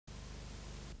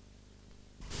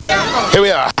Here we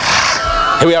are.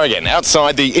 Here we are again,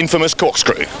 outside the infamous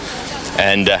Corkscrew.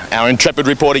 And our intrepid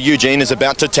reporter Eugene is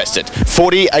about to test it.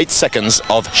 48 seconds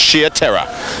of sheer terror.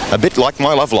 A bit like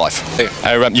my love life.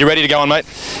 You ready to go on, mate?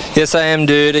 Yes, I am,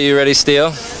 dude. Are you ready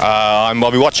still?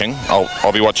 I'll be watching.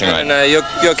 I'll be watching, mate. No,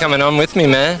 you're coming on with me,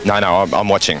 man. No, I'm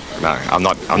watching. No, I'm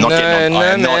not getting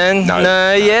on.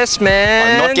 No, yes,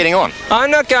 man. I'm not getting on. I'm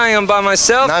not going on by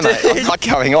myself, No, dude. mate, I'm not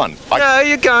going on. No,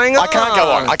 you're going on. I can't go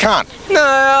on. I can't.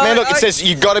 No. Man, look, it says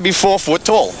you've got to be 4 foot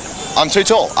tall. I'm too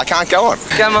tall. I can't go on.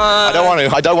 Come on. I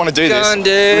don't want to do this. Come on,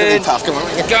 dude. Really tough. Come on.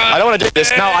 Go on. I don't want to do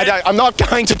this. No, I don't. I'm not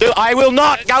going to do. I will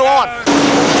not go on.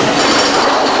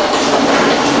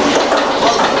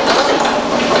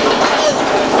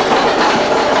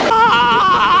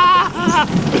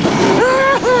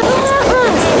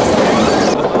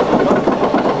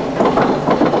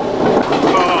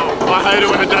 Oh, I hate it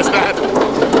when it does that.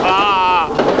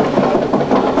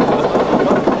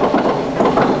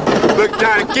 Look,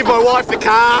 Dad, give my wife the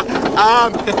car.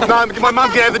 My mum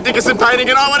can have the Dickinson painting,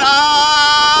 and I went,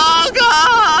 oh,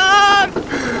 God!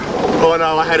 Oh,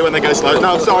 no, I hate it when they go slow.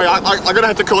 No, I'm sorry, I'm going to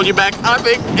have to call you back, I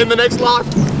think, in the next life.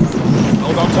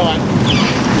 Hold on tight.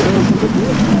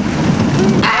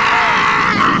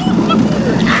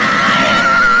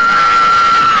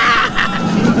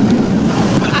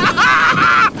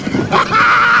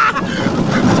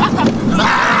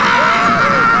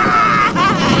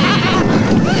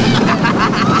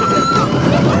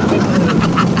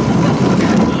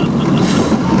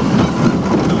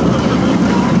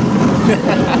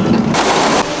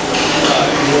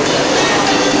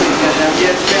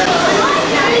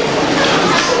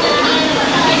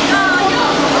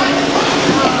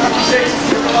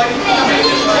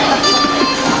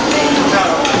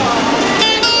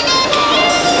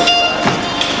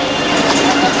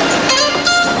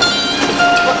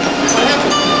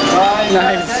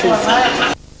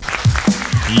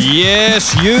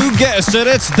 Yes, you guessed it.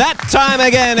 It's that time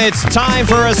again. It's time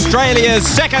for Australia's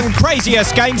second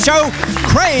craziest game show,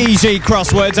 Crazy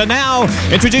Crosswords. And now,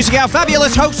 introducing our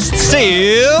fabulous host,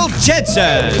 Steele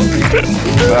Jedson.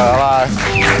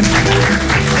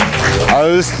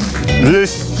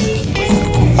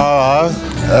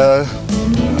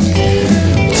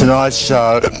 Tonight's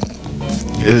show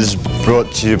is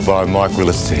brought to you by Mike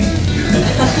Williston.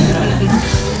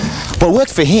 Well, it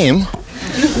worked for him.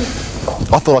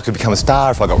 I thought I could become a star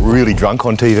if I got really drunk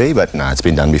on TV, but no, it's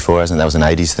been done before, hasn't it? That was an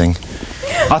 80s thing.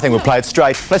 I think we'll play it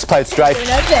straight. Let's play it straight. I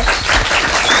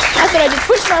thought I'd just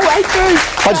push my way through.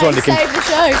 I just wanted to save the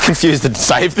show. confuse the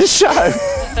save the show.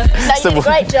 No, you did a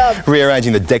great job.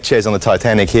 Rearranging the deck chairs on the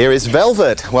Titanic here is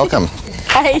Velvet. Welcome.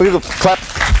 Hey. We've got clap.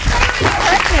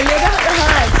 Okay, you're going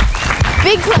behind.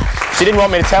 Big clap. She didn't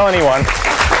want me to tell anyone.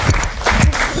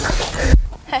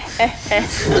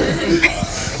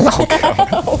 Oh,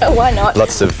 God. Well, why not?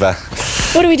 Lots of...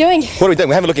 What are we doing? What are we doing?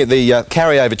 We're having a look at the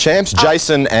carryover champs,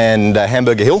 Jason and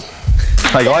Hamburger Hill.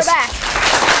 Hey, guys. We're back.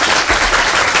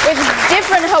 With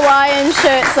different Hawaiian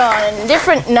shirts on and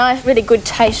different nice, really good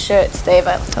taste shirts there,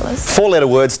 fellas. 4-letter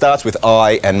word starts with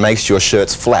I and makes your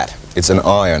shirts flat. It's an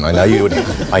iron. I know you wouldn't.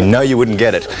 I know you wouldn't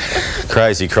get it.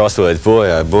 Crazy crosswords, boy,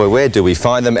 oh boy. Where do we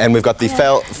find them? And we've got the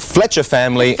Fletcher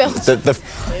family. They're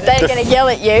going to yell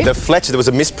at you. The Fletcher. There was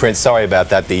a misprint. Sorry about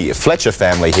that. The Fletcher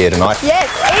family here tonight. Yes,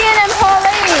 Ian and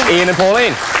Pauline. Ian and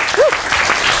Pauline.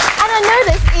 And I know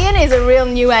this. Ian is a real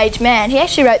new age man. He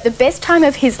actually wrote the best time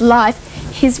of his life,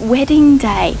 his wedding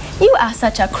day. You are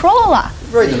such a crawler.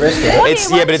 Read the rest of it.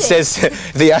 Yeah, but it says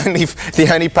the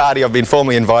only party I've been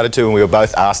formally invited to, and we were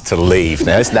both asked to leave.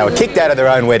 Now, they were kicked out of their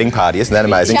own wedding party. Isn't that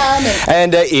amazing? Charming.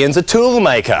 And Ian's a tool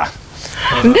maker.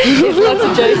 Lots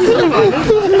of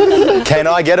jokes. Can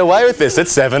I get away with this at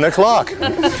 7 o'clock?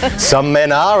 Some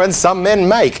men are and some men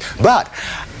make, but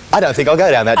I don't think I'll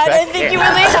go down that track. I don't think you will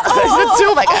either.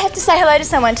 Oh, I have to say hello to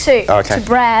someone too. Okay. To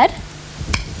Brad.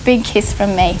 Big kiss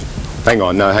from me. Hang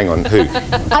on, no, hang on. Who?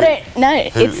 I don't know.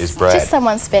 Who is Brad? Just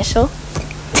someone special. I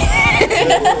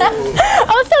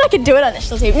thought I could do it on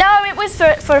national TV. No, it was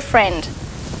for a friend.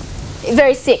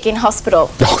 Very sick in hospital.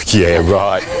 Oh, yeah,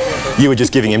 right. You were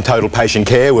just giving him total patient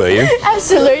care, were you?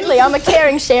 Absolutely. I'm a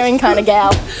caring, sharing kind of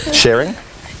gal. Sharing?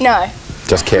 No.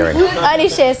 Just caring. I only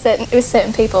share with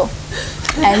certain people.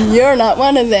 And you're not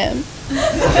one of them.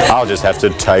 I'll just have to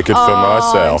take it for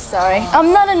myself. I'm sorry.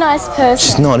 I'm not a nice person.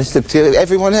 She's not. It's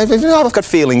everyone. I've got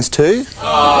feelings too.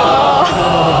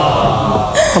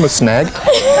 I'm a snag.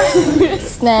 You're a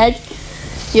snag.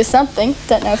 You're something.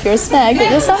 Don't know if you're a snag, but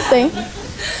you're something.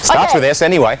 Starts with S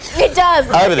anyway. It does.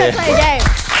 Over there. Let's go play a game.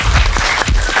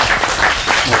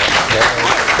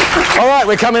 All right,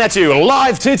 we're coming at you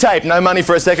live to tape. No money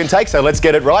for a second take, so let's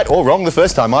get it right or wrong the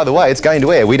first time. Either way, it's going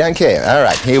to air. We don't care. All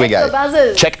right, here we go. Check the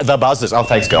buzzers. Check the buzzers. Oh,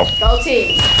 thanks, girl. Gold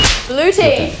team. Blue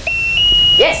team.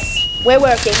 Yes, we're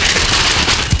working.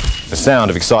 The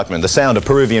sound of excitement. The sound of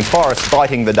Peruvian forests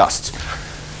biting the dust.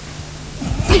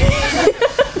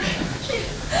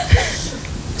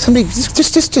 Somebody, just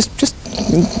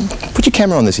put your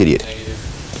camera on this idiot.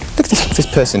 Look at this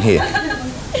person here.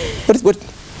 What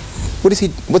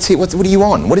are you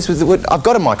on? I've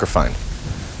got a microphone.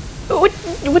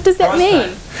 What does that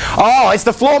mean? Oh, it's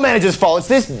the floor manager's fault. It's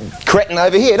this cretin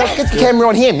over here. Don't get the camera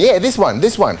on him. Yeah, this one. We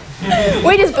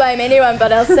just blame anyone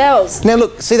but ourselves. Now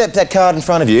look, see that card in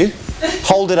front of you?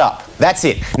 Hold it up. That's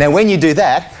it. Now when you do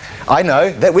that, I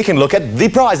know that we can look at the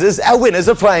prizes our winners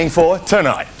are playing for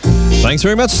tonight. Thanks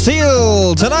very much,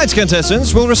 Steele. Tonight's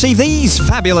contestants will receive these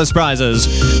fabulous prizes.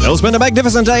 They'll spend a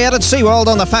magnificent day out at Seaworld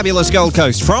on the fabulous Gold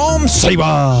Coast from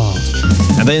Seaworld.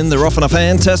 And then they're off on a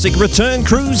fantastic return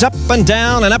cruise up and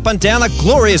down a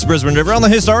glorious Brisbane River on the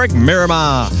historic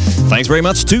Miramar. Thanks very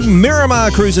much to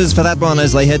Miramar Cruises for that one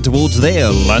as they head towards their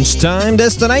lunchtime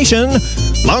destination,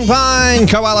 Lone Pine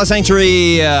Koala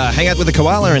Sanctuary. Hang out with the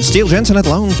koala and Steele Jensen at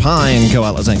Lone Pine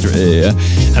Koala Sanctuary.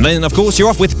 And then, of course, you're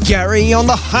off with Gary on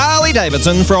the Harley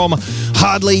Davidson from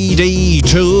Hardly D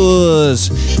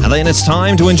Tours. And then it's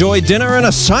time to enjoy dinner and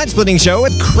a side-splitting show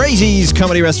at Crazy's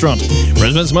Comedy Restaurant.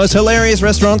 Brisbane's most hilarious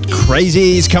restaurant,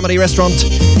 Crazy's Comedy Restaurant.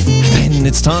 And then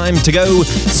it's time to go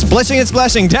splishing and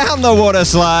splashing down the water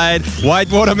slide,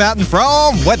 Whitewater Mountain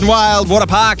from Wet n Wild Water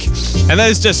Park. And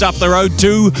there's just up the road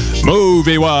to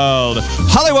Movie World,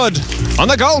 Hollywood on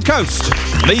the Gold Coast.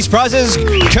 These prizes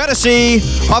courtesy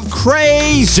of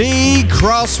Crazy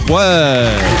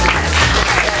Crosswords.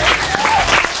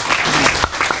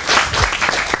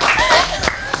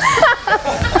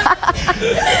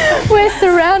 We're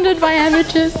surrounded by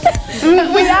amateurs.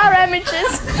 We are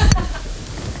amateurs.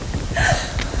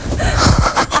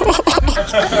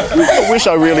 I wish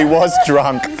I really was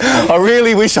drunk. I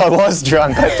really wish I was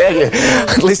drunk, I tell you.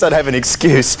 At least I'd have an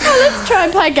excuse. Oh, let's try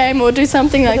and play a game or do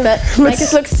something like that. Make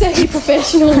us look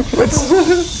semi-professional.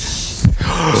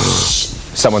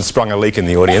 Someone sprung a leak in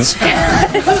the audience.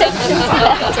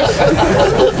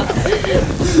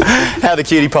 How are the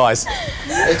cutie pies?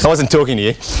 I wasn't talking to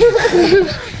you.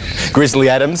 Grizzly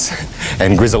Adams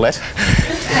and Grizzlette.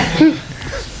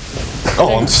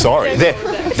 Oh, I'm sorry.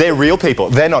 They're real people.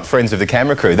 They're not friends of the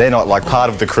camera crew. They're not like part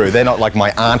of the crew. They're not like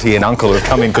my auntie and uncle who have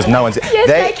come in because no one's... Yes,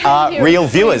 they are real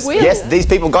viewers. Yes, these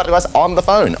people got to us on the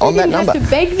phone, on that number. You have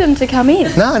to beg them to come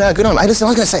in. No, good on. Hey, listen, I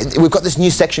was going to say, we've got this new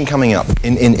section coming up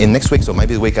in next week's or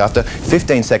maybe the week after.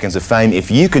 15 seconds of fame. If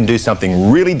you can do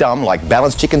something really dumb like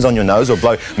balance chickens on your nose or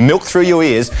blow milk through your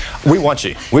ears, we want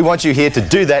you. We want you here to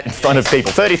do that in front of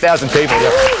people. 30,000 people.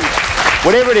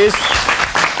 Whatever it is.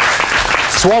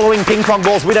 Swallowing ping pong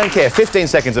balls, we don't care. 15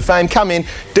 seconds of fame, come in,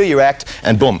 do your act,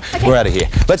 and boom, we're out of here.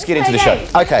 Let's get into the show.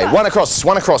 Okay, one across.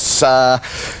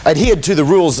 Adhered to the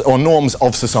rules or norms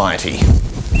of society.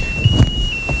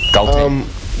 Gold team.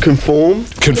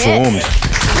 Conformed. Yes.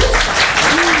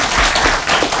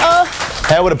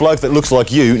 How would a bloke that looks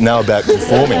like you know about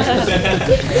conforming?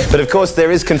 But of course,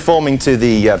 there is conforming to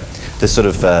the sort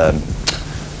of,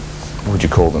 what would you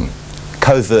call them?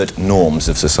 Covert norms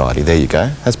of society. There you go.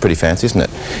 That's pretty fancy, isn't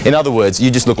it? In other words, you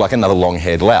just look like another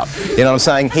long-haired lout. You know what I'm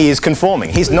saying? He is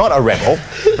conforming. He's not a rebel,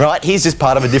 right? He's just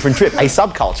part of a different trip, a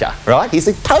subculture, right? He's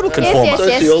a total conformer.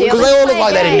 Yes. Because they all look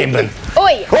like that in Nimblin.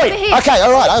 Oi, over here. Okay,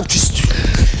 all right. I'll just...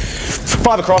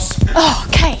 5 across. Oh,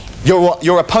 okay.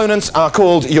 Your opponents are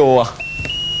called your...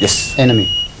 Yes. Enemy.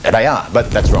 They are,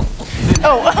 but that's wrong.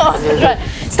 Oh, right.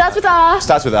 Starts with R.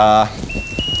 Starts with R.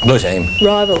 Blue team.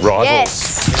 Rivals. Rivals.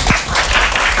 Yes.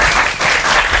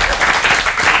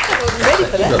 Ready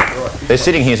for that. They're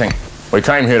sitting here saying, we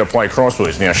came here to play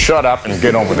Crosswords. Now shut up and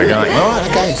get on with the game. All right,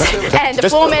 okay. And the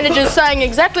floor manager's saying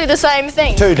exactly the same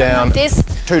thing. 2 down. Like this.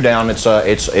 2 down. It's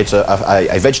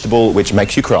a vegetable which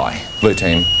makes you cry. Blue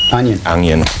team. Onion.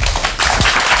 Onion.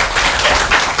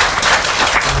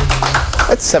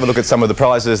 Let's have a look at some of the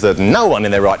prizes that no one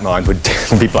in their right mind would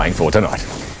be playing for tonight.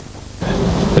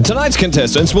 Tonight's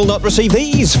contestants will not receive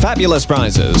these fabulous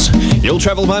prizes. You'll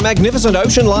travel by magnificent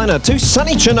ocean liner to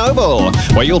sunny Chernobyl,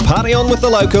 where you'll party on with the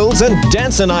locals and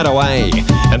dance a night away.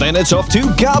 And then it's off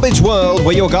to Garbage World,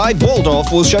 where your guide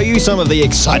Waldorf will show you some of the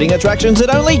exciting attractions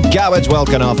that only Garbage World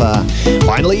can offer.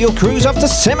 Finally, you'll cruise off to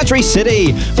Cemetery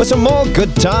City for some more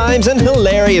good times and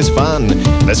hilarious fun.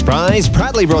 This prize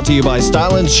proudly brought to you by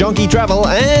Style and Shonky Travel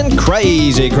and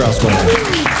Crazy Crosswords.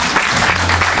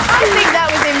 I think that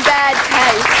was in bad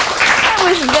taste. That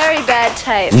was very really bad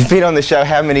taste. You've been on the show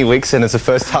how many weeks, and it's the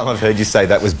first time I've heard you say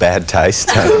that was bad taste.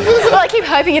 Well, I keep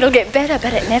hoping it'll get better,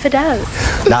 but it never does.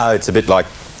 No, it's a bit like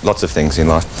lots of things in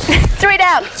life. 3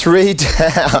 down. 3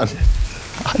 down.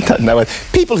 I don't know what.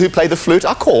 People who play the flute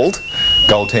are called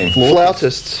Gold Team.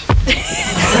 Flautists.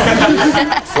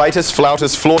 Flautists,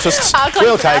 flautists, flautists.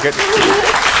 We'll take it.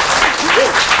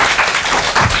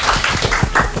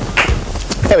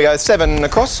 There we go, 7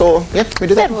 across, or, yeah, can we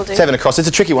do that? 7 will do. 7 across. It's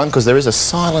a tricky one because there is a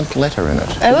silent letter in it.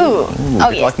 Ooh. Oh,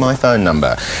 yes. Like my phone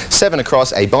number. 7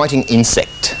 across, a biting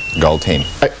insect. Gold Team.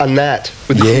 A gnat.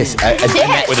 Yes, a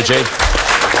gnat with a G.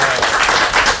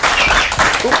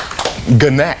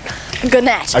 Gnat.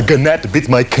 Gnat. A gnat bit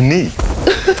my knee.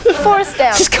 4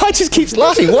 down. This guy just keeps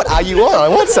laughing. What are you on? I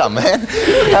want some, man.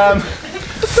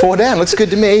 4 down, looks good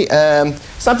to me.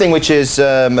 Something which is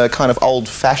kind of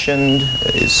old-fashioned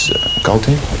is Gold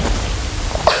Team.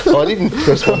 I didn't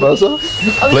press my buzzer.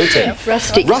 Blue Team.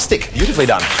 Rustic. Rustic, beautifully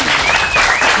done.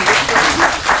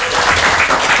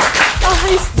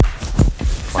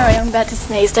 Sorry, I'm about to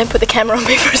sneeze. Don't put the camera on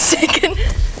me for a second.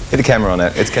 Hit the camera on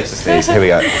it. Let's catch the sneeze. Here we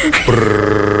go.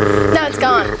 No, it's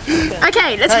gone.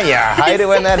 Okay, let's... Hey, I hate it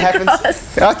when that happens.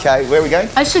 Across. Okay, where are we going?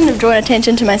 I shouldn't have drawn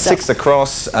attention to myself. 6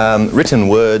 across, written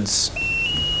words.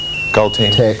 Gold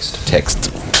Team. Text. Text.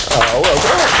 Oh, well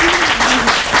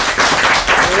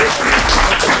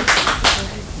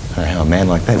I don't know how a man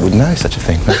like that would know such a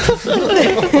thing.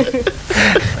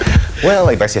 Well,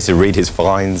 he basically has to read his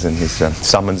fines and his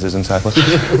summonses and so forth.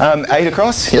 8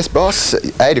 across, yes, boss.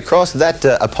 8 across, that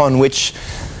upon which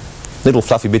little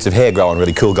fluffy bits of hair grow on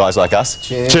really cool guys like us.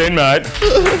 Chin, mate.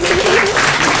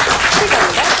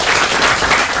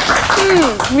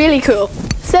 Really cool.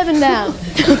 7 down.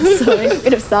 Sorry, a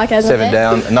bit of sarcasm 7 there.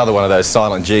 down, another one of those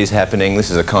silent G's happening. This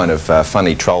is a kind of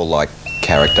funny troll-like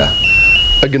character.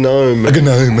 A gnome. A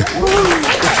gnome.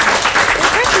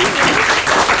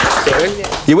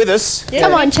 You with us? Yeah.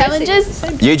 Come on, challengers.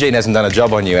 Eugene hasn't done a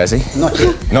job on you, has he? Not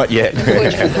yet. Not yet.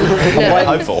 I'm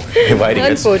hopeful. You're waiting.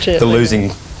 It's the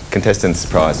losing contestant's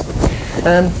prize.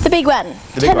 The big one.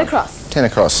 The big 10 one. across. 10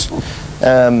 across.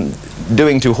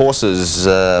 Doing to horses,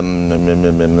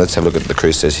 let's have a look at what the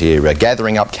crew says here.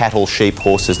 Gathering up cattle, sheep,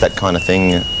 horses, that kind of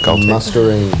thing. Gold Team.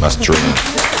 Mustering. Mustering.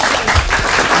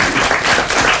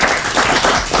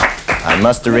 I'm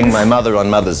mustering my mother on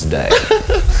Mother's Day.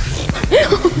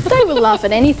 They will laugh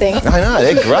at anything. I know,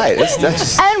 they're great.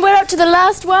 That's And we're up to the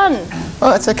last one.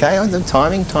 Oh, that's okay.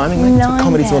 Timing. That's what 9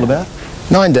 comedy's all down. about.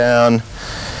 9 down.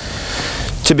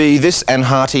 To be this and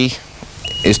hearty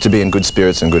is to be in good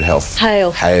spirits and good health.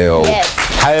 Hail. Hail. Yes.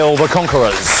 Hail the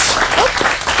conquerors.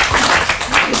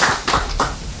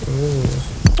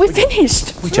 We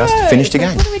finished. We just finished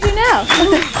again. What do we do now?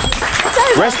 It's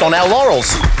over. Rest on our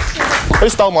laurels. Who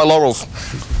stole my laurels?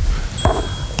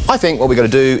 I think what we've got to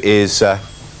do is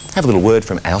have a little word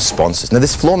from our sponsors. Now,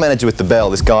 this floor manager with the bell,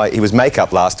 this guy, he was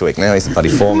makeup last week. Now he's the bloody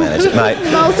floor manager. Mate,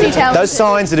 Multi-talented. those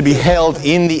signs are to be held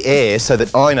in the air so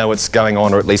that I know what's going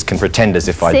on, or at least can pretend as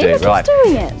if I See, do. we're just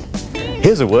doing it.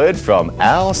 Here's a word from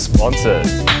our sponsors.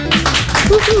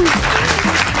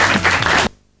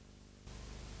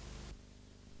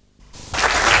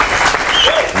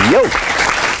 Yo!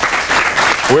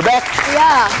 We're back. We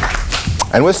are.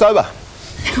 And we're sober.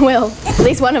 Well, at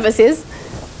least one of us is.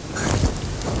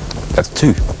 That's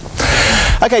 2.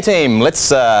 Okay, team. Let's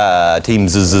team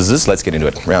zzz. Let's get into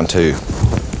it. Round 2. You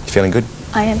feeling good?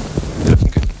 I am. You're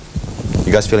looking good.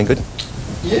 You guys feeling good?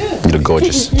 Yeah. You look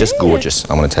gorgeous. Just gorgeous,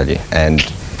 I want to tell you. And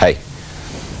hey,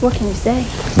 What can you say?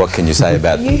 what can you say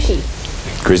about Beauty.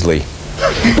 Grizzly?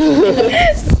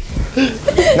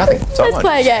 Nothing. So I Let's won't.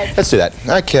 play a game. Let's do that.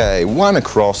 Okay, 1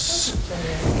 across.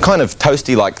 Kind of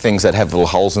toasty like things that have little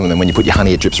holes in them, and when you put your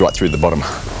honey, it drips right through the bottom.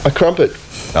 A crumpet.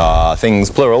 Things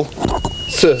plural.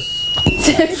 Sir.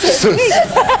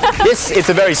 Yes, it's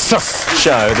a very sus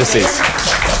show, this is.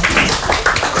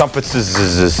 Crumpets,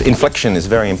 inflection is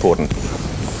very important.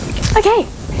 Okay.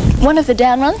 One of the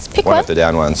down ones. Pick One one. of the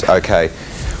down ones. Okay.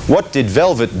 What did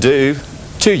Velvet do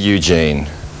to Eugene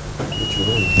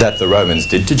that the Romans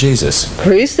did to Jesus?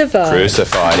 Crucified.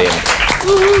 Crucified him.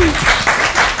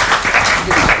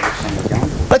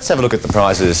 Let's have a look at the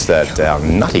prizes that our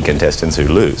nutty contestants who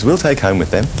lose will take home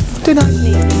with them tonight.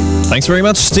 Thanks very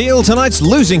much, Steele. Tonight's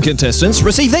losing contestants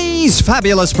receive these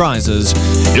fabulous prizes.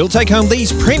 You'll take home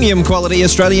these premium quality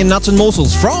Australian nuts and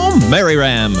morsels from Mary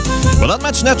Ram. With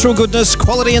unmatched natural goodness,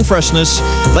 quality and freshness,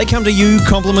 they come to you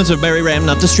compliments of Mary Ram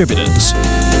Nut Distributors.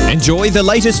 Enjoy the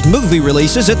latest movie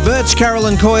releases at Birch, Carroll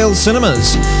and Coyle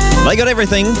Cinemas. They got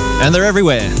everything, and they're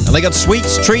everywhere. And they got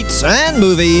sweets, treats and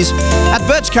movies at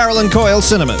Birch, Carroll and Coyle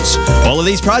Cinemas. All of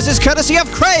these prizes courtesy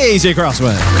of Crazy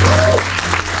Crosswords.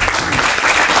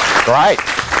 Great.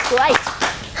 Great.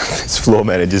 This floor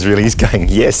manager's really, he's going,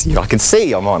 yes, I can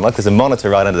see I'm on. Like there's a monitor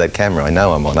right under that camera. I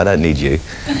know I'm on. I don't need you.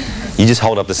 You just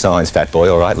hold up the signs, fat boy,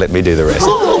 all right? Let me do the rest.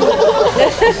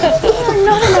 You're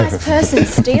not a nice person,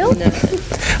 Steele.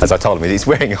 As I told him, he's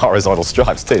wearing horizontal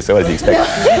stripes too, so what does he expect?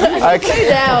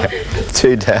 Okay.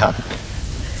 2 down.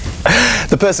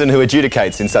 The person who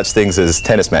adjudicates in such things as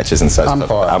tennis matches and so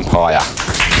forth. Umpire.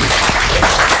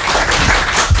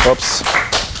 Oops.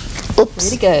 Oops.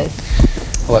 Where'd he go?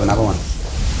 We'll have another one.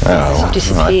 Oh,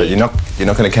 right, but you're not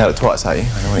going to count it twice, are you?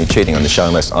 I don't want you cheating on the show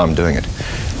unless I'm doing it.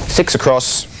 6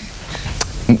 across.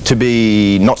 To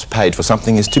be not paid for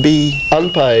something is to be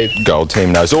Unpaid. Gold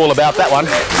team knows all about that one.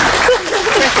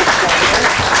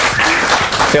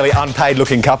 Fairly unpaid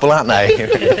looking couple, aren't they?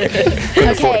 Couldn't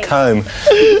afford a comb.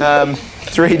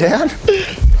 3 down.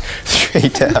 3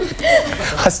 down.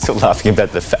 I'm still laughing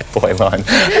about the fat boy line.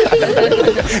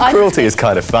 Cruelty is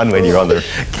kind of fun when you're on the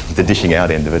dishing out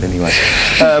end of it anyway.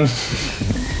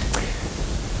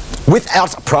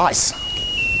 Without a price.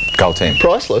 Gold team.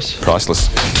 Priceless. Priceless.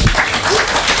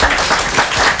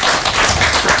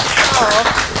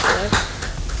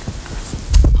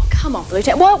 Come on, Blue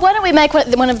Team. Why don't we make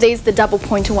one of these the double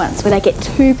pointer ones, where they get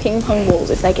 2 ping pong balls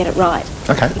if they get it right?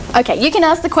 Okay. Okay, you can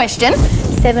ask the question.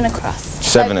 7 across.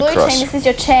 7 so, Blue across. Team, this is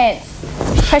your chance.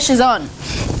 Pressure's on.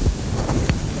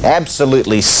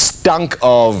 Absolutely stunk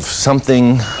of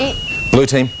something. Blue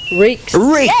team. Reeks.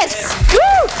 Reek. Yes! Woo!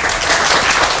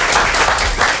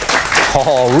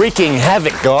 Oh, wreaking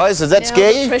havoc, guys. Does that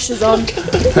scare you? Pressure's on.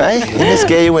 Hey? Doesn't it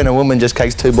scare you when a woman just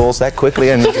takes 2 balls that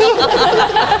quickly and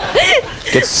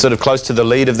gets sort of close to the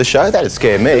lead of the show? That'd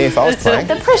scare me if I was playing.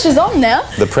 The pressure's on now.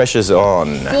 The pressure's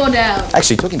on. 4 down.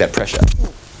 Actually, talking about pressure,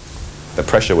 the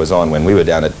pressure was on when we were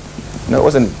down at, no, it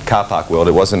wasn't Car Park World,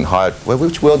 it wasn't High,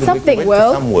 which world did we Something went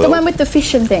world. to? Some world. The one with the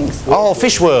fish and things. Oh,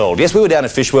 Fish World. Yes, we were down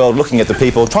at Fish World looking at the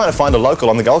people, trying to find a local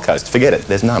on the Gold Coast. Forget it,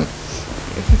 there's none.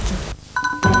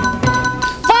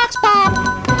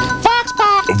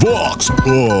 Vox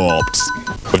Pops.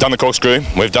 We've done the Corkscrew,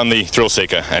 we've done the Thrill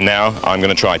Seeker, and now I'm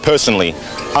going to try personally,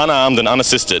 unarmed and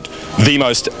unassisted, the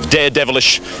most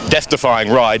daredevilish, death-defying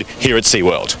ride here at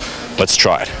Seaworld. Let's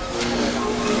try it.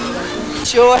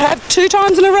 Sure have 2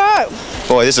 times in a row.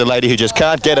 Boy, this is a lady who just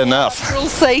can't get enough. Thrill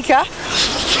seeker.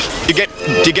 Do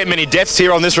you get many deaths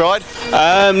here on this ride?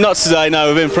 Not today,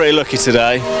 no. We've been pretty lucky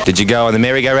today. Did you go on the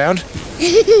merry-go-round?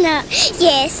 No.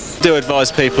 Yes. I do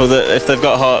advise people that if they've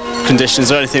got heart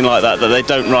conditions or anything like that, that they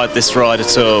don't ride this ride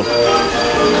at all.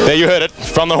 There you heard it,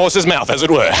 from the horse's mouth, as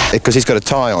it were. Because he's got a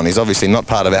tie on, he's obviously not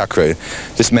part of our crew.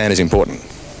 This man is important.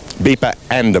 Beeper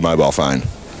and a mobile phone.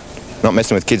 Not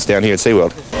messing with kids down here at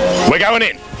SeaWorld. We're going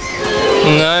in.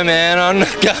 No, man, I'm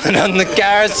not going on the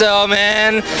carousel,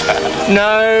 man.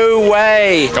 No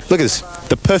way. Look at this,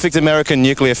 the perfect American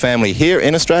nuclear family here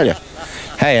in Australia.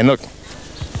 Hey, and look,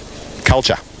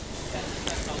 culture.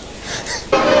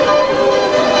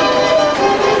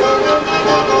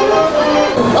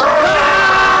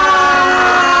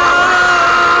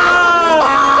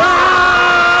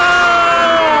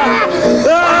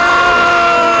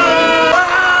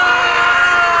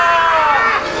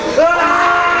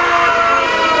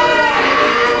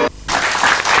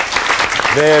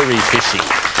 Very fishy.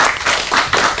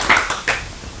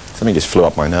 Something just flew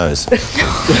up my nose.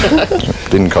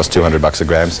 Didn't cost $200 a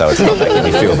gram, so it's not making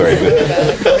me feel very good.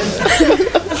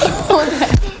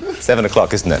 7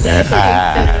 o'clock, isn't it?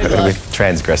 We've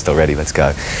transgressed already, let's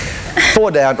go.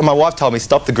 4 down. My wife told me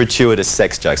stop the gratuitous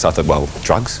sex jokes. I thought, well,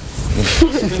 drugs?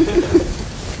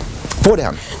 4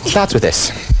 down. Starts with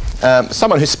S.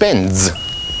 Someone who spends.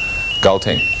 Gold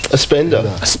team. A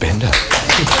spender. A spender.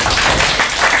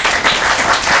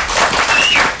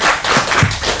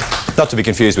 Not to be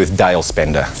confused with Dale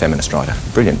Spender, feminist writer.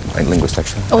 Brilliant linguist,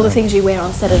 actually. All the things you wear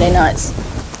on Saturday nights.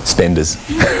 Spenders.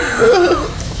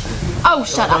 Oh,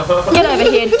 shut up. Get over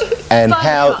here. And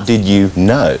how did you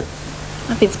know?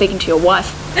 I've been speaking to your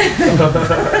wife.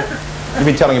 You've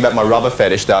been telling me about my rubber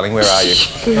fetish, darling. Where are you?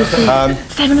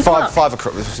 7 o'clock. 5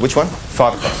 o'clock. Which one?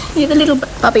 5 o'clock. Yeah, the little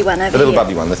bubby one over here. The little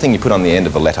bubby one. The thing you put on the end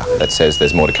of a letter that says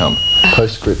there's more to come.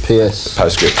 Postscript, PS.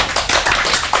 Postscript.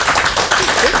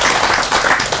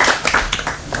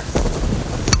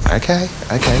 Okay,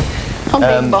 okay. I'm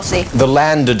being bossy. The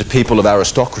landed people of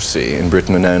aristocracy in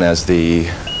Britain are known as the...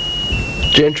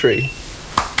 Gentry.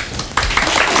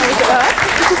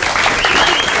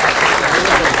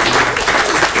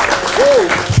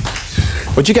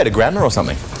 Would you go to grammar or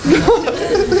something?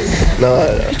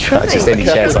 No. It's just any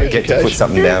chance I get to put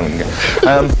something down. And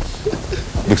go.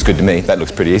 Looks good to me. That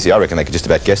looks pretty easy. I reckon they could just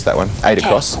about guess that one. 8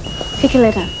 across. Pick a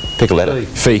letter. Pick a letter.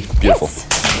 Fee. Beautiful. Yes.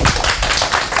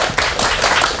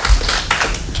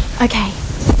 Okay.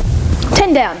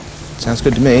 10 down. Sounds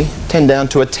good to me. 10 down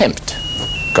to attempt.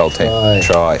 Goal 10.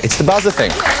 Try. It's the buzzer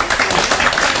thing.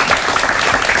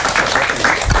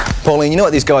 Pauline, you know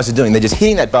what these guys are doing? They're just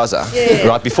hitting that buzzer,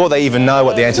 right, before they even know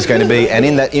what the answer's going to be, and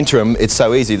in that interim, it's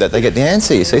so easy that they get the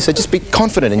answer, you see? So just be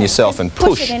confident in yourself and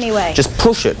push. Push it anyway. Just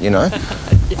push it, you know?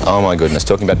 Oh my goodness,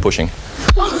 talking about pushing.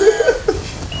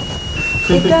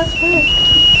 It does work.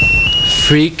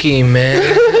 Freaky, man.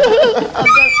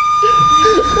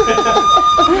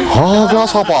 Oh,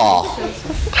 grasshopper.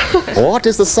 What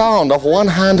is the sound of one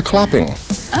hand clapping?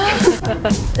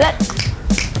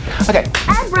 Okay.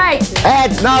 Ad break.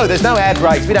 No, there's no ad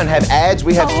breaks. We don't have ads,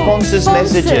 we have sponsors'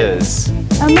 messages.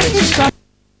 A message from...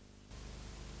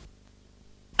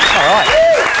 Alright,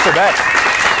 too bad.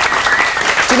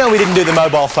 Do you know we didn't do the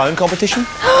mobile phone competition?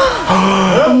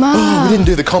 We didn't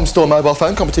do the Comstore mobile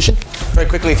phone competition. Very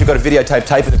quickly, if you've got a videotape,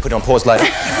 tape it and put it on pause later.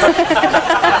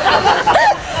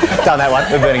 Done that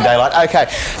one, we're burning daylight. Okay,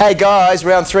 hey guys,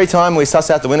 round 3 time, we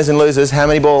suss out the winners and losers. How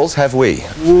many balls have we?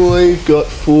 We've got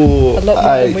 4, A lot more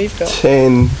than 8, we've got.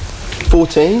 10,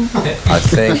 14. I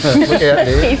think, Look out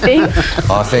there. He thinks.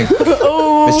 I think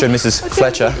Mr. and Mrs.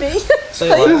 Fletcher. See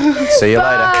you later. See you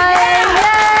later.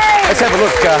 Let's have a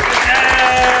look.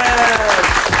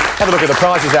 Have a look at the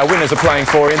prizes our winners are playing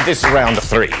for in this round of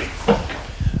 3.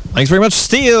 Thanks very much,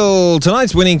 Steele.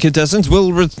 Tonight's winning contestants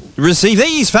will receive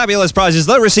these fabulous prizes.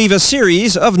 They'll receive a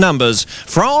series of numbers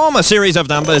from a series of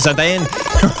numbers, and then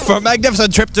for a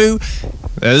magnificent trip to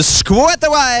Squirt the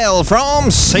Whale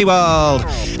from Seaworld.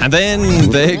 And then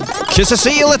the Kiss a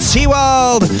Seal at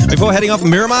Seaworld before heading off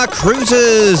Miramar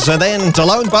Cruises. And then to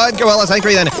Lone Pine Koala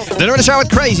Sanctuary, then dinner at a show at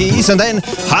Crazies, and then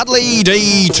Hadley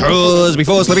Detours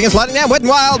before slipping and sliding down Wet n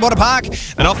Wild Water Park,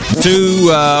 and off to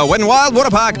Wet n Wild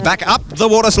Water Park, back up the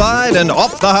water slide and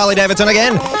off the Harley Davidson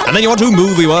again. And then you want to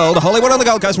Movie World, Hollywood on the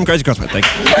Gold Coast from Crazy Crosswords. Thank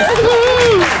you.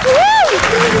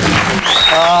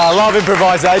 I love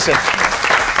improvisation.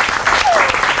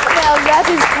 Now that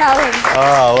is talent.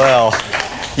 Oh, well.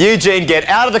 Eugene, get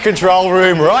out of the control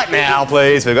room right now,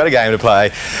 please. We've got a game to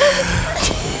play.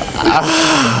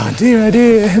 Oh, dear, oh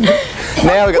dear.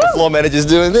 Now we've got the floor managers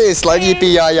doing this. Like,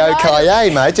 yippee-yi-yo-ki-yay,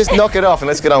 mate. Just knock it off and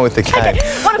let's get on with the game.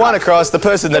 One across. The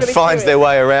person that finds their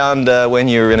way around when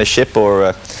you're in a ship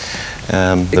or...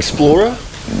 Explorer?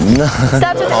 No.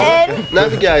 Starts with N.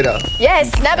 Navigator.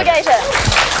 Yes, navigator.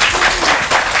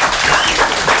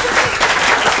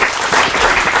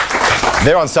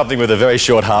 They're on something with a very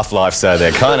short half-life, so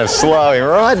they're kind of slowing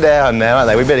right down now, aren't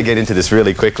they? We better get into this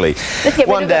really quickly. Let's get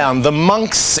One down. The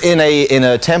monks in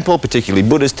a temple, particularly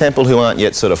Buddhist temple, who aren't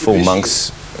yet sort of full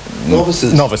monks.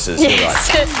 Novices. Novices,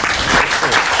 Yes. you're right.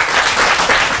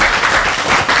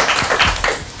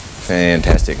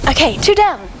 Fantastic. Okay, 2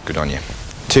 down. Good on you.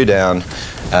 2 down.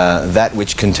 That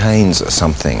which contains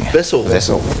something. Vessel.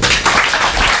 Vessel.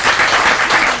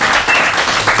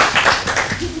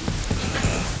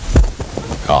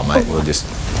 Oh, mate, we'll just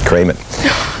cream it.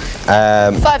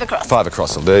 5 across. 5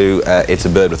 across will do. It's a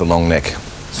bird with a long neck.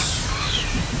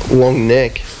 Long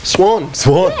neck. Swan.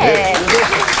 Swan. Yeah.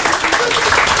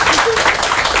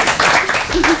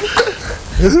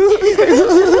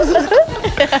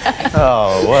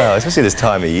 Oh, wow, especially this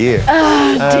time of year.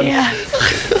 Oh, dear.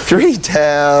 3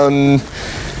 down.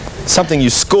 Something you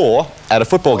score at a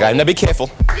football game. Now, be careful.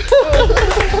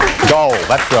 Goal,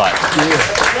 that's right.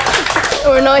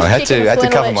 Or a nice I had to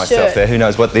cover myself there. Who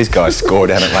knows what these guys scored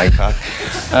down at Lane Park.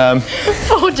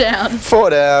 4 down. 4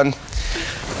 down.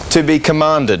 To be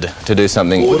commanded to do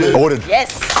something. Ordered.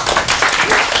 Yes.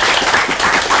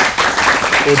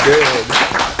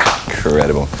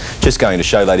 Incredible. Just going to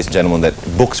show, ladies and gentlemen, that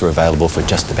books are available for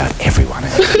just about everyone.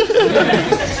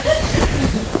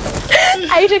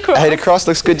 8 across. 8 across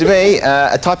looks good to me.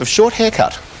 A type of short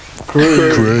haircut.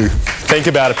 Crew. Think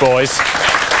about it, boys.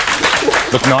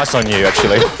 Look nice on you,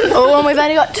 actually. Oh, and we've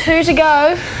only got 2 to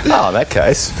go. Oh, in that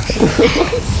case.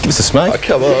 Give us a smoke. Oh,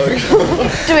 come on.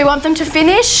 Do we want them to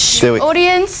finish? Do we?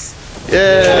 Audience?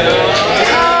 Yeah.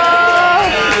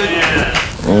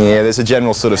 Yeah, there's a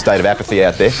general sort of state of apathy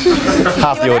out there.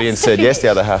 Half the audience said yes, the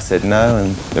other half said no,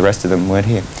 and the rest of them weren't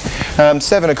here.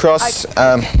 7 across.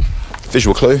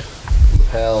 Visual clue.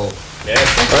 Hell.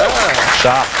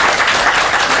 Sharp.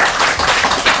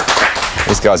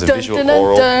 This guy's a visual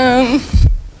oral.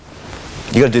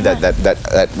 You got to do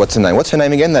that. What's her name? What's her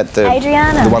name again?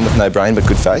 Adriana. The one with no brain but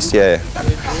good face. Yeah.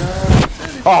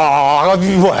 Oh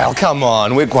well, come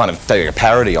on. We're kind of doing a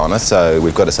parody on her, so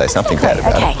we've got to say something bad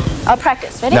about her. Okay, I'll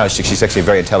practice. Ready? No, she's actually a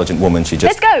very intelligent woman. She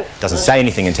just Let's go. doesn't say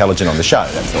anything intelligent on the show.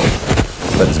 That's all.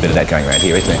 But there's a bit of that going around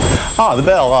here, isn't there? Oh, the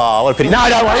bell. Oh, what a pity. No,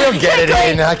 don't worry. You'll get it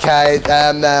in. Okay.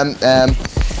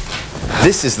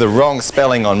 This is the wrong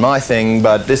spelling on my thing,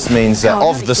 but this means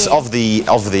of the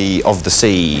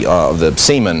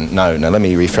seaman. No, let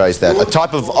me rephrase that. A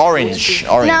type of orange.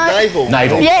 No.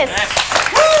 Naval. Yes.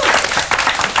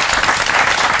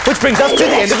 Which brings us to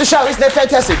the end of the show. Isn't that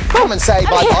fantastic? Come and say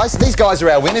bye, guys. These guys are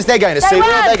our winners. They're going to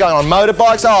Seaworld. They're going on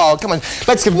motorbikes. Oh, come on.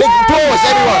 Let's give a big applause,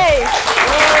 everyone.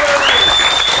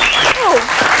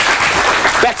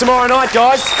 Back tomorrow night,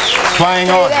 guys. Playing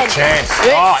on. Chance.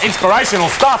 Yes. Oh, inspirational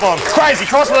stuff on Crazy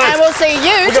Crosswords. And we'll see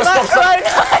you tomorrow night.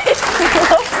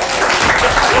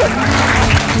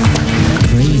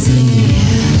 Crazy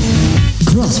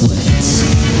Crosswords.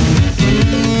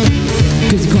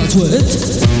 Crazy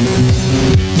Crosswords.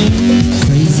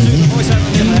 Crazy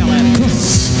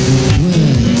Crosswords.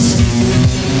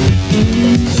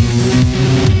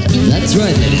 That's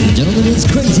right, ladies and gentlemen, it's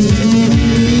Crazy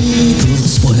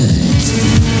Crosswords.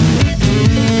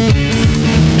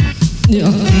 Yeah.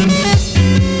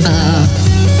 I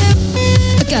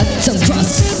got some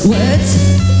crosswords.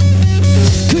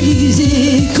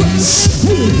 Crazy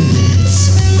crosswords.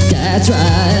 That's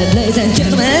right, ladies and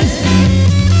gentlemen.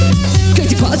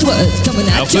 Crazy crosswords coming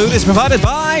at you. Our food is provided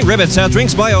by Ribbits, our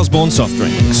drinks by Osborne Soft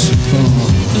Drinks.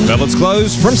 Velvet's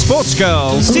clothes from Sports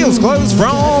Girl. Steel's clothes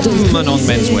from Non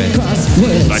Menswear.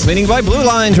 Dry cleaning by Blue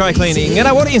Line Dry Cleaning. And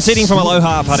our audience seating from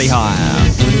Aloha Party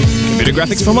Hire. Computer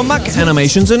graphics from Amok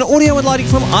Animations and audio and lighting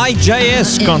from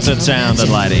IJS Concert Sound and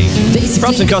Lighting.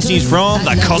 Props and costumes from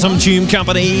the Cosm Tune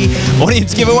Company.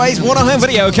 Audience giveaways, Warner Home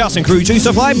Video, Cast and Crew, Choose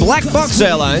Supply, Black Box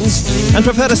Airlines, and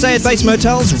prefer to stay at base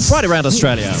motels right around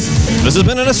Australia. This has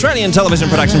been an Australian television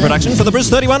production for the Bris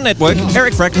 31 Network.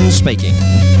 Eric Frecken speaking.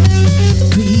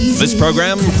 This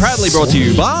program proudly brought to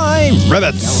you by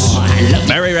Ribbits,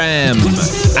 Mary Ram,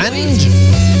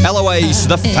 and Eloise,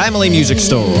 the family music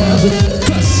store.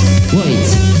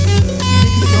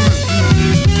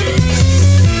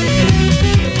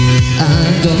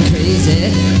 I'm going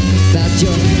crazy about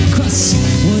your cross.